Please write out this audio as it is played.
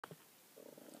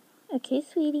Okay,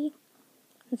 sweetie.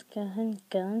 Let's go ahead and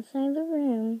go inside the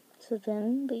room. So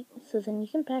then you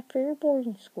can pack for your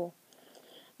boarding school.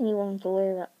 And you won't have to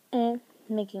worry about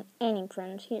making any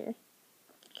friends here.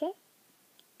 Okay?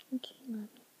 Okay, Mommy.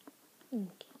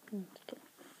 Okay, let's go.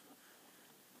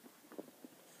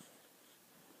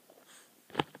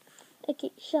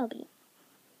 Okay, Shelby.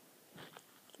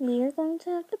 We are going to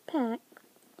have to pack.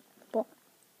 Well,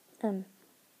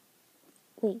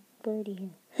 wait, we're already here.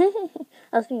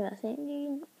 I was thinking about sending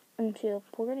you into a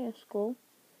boarding school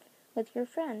with your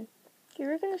friend. You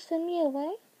were going to send me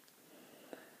away?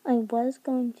 I was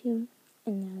going to,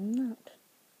 and now I'm not.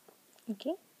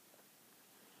 Okay?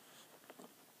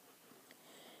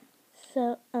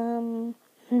 So,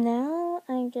 now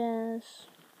I guess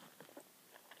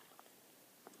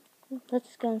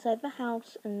let's go inside the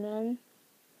house and then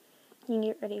you can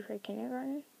get ready for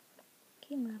kindergarten.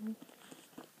 Okay, Mommy.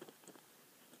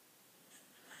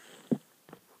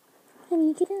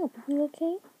 Honey, get up. Are you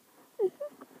okay?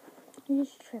 I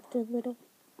just tripped a little.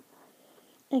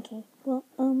 Okay, well,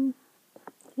 you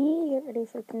need to get ready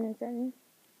for kindergarten.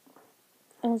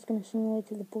 I was gonna send you away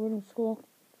to the boarding school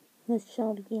with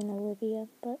Shelby and Olivia,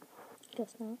 but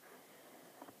guess not.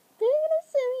 They're gonna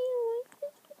send me away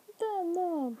to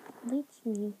Mom. Leads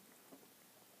me.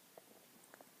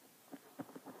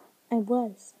 I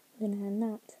was, then I'm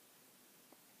not.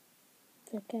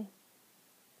 It's okay.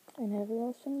 I never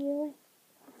will send you away.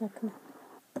 Now come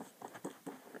on.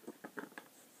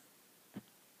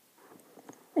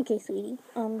 Okay, sweetie.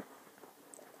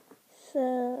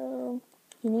 So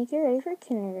you need to get ready for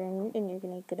kindergarten, and you're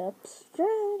gonna get up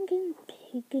strong and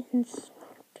big and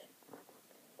smart.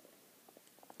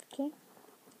 Okay?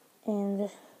 And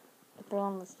people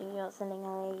on the studio sending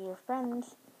away your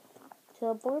friends to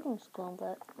a boarding school,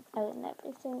 but I would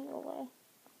never send you away.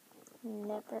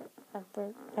 Never,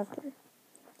 ever, ever,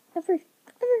 ever, ever,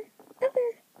 ever,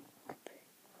 ever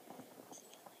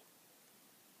send you away.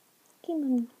 Okay,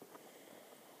 Mommy.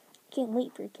 Can't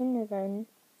wait for kindergarten.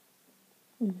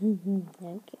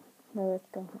 Okay, well, let's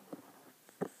go home.